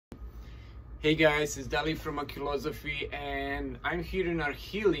Hey guys, it's Dali from Aculosophy and I'm here in our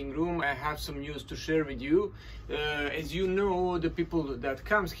healing room. I have some news to share with you. As you know, the people that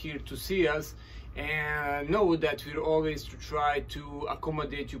comes here to see us and know that we're always to try to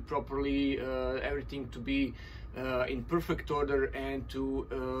accommodate you properly, everything to be in perfect order and to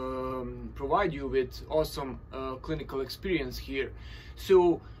provide you with awesome clinical experience here.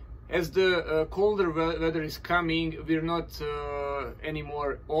 So as the colder weather is coming, we're not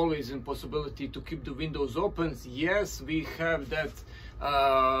anymore always in possibility to keep the windows open. Yes, we have that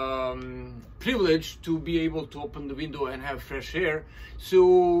privilege to be able to open the window and have fresh air.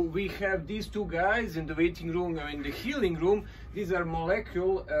 So we have these two guys in the waiting room and in the healing room. These are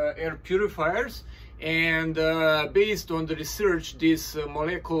molecular air purifiers, and based on the research, this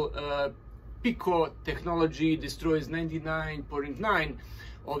molecular Pico technology destroys 99.9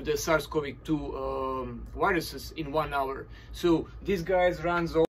 of the SARS-CoV-2 viruses in 1 hour. So these guys runs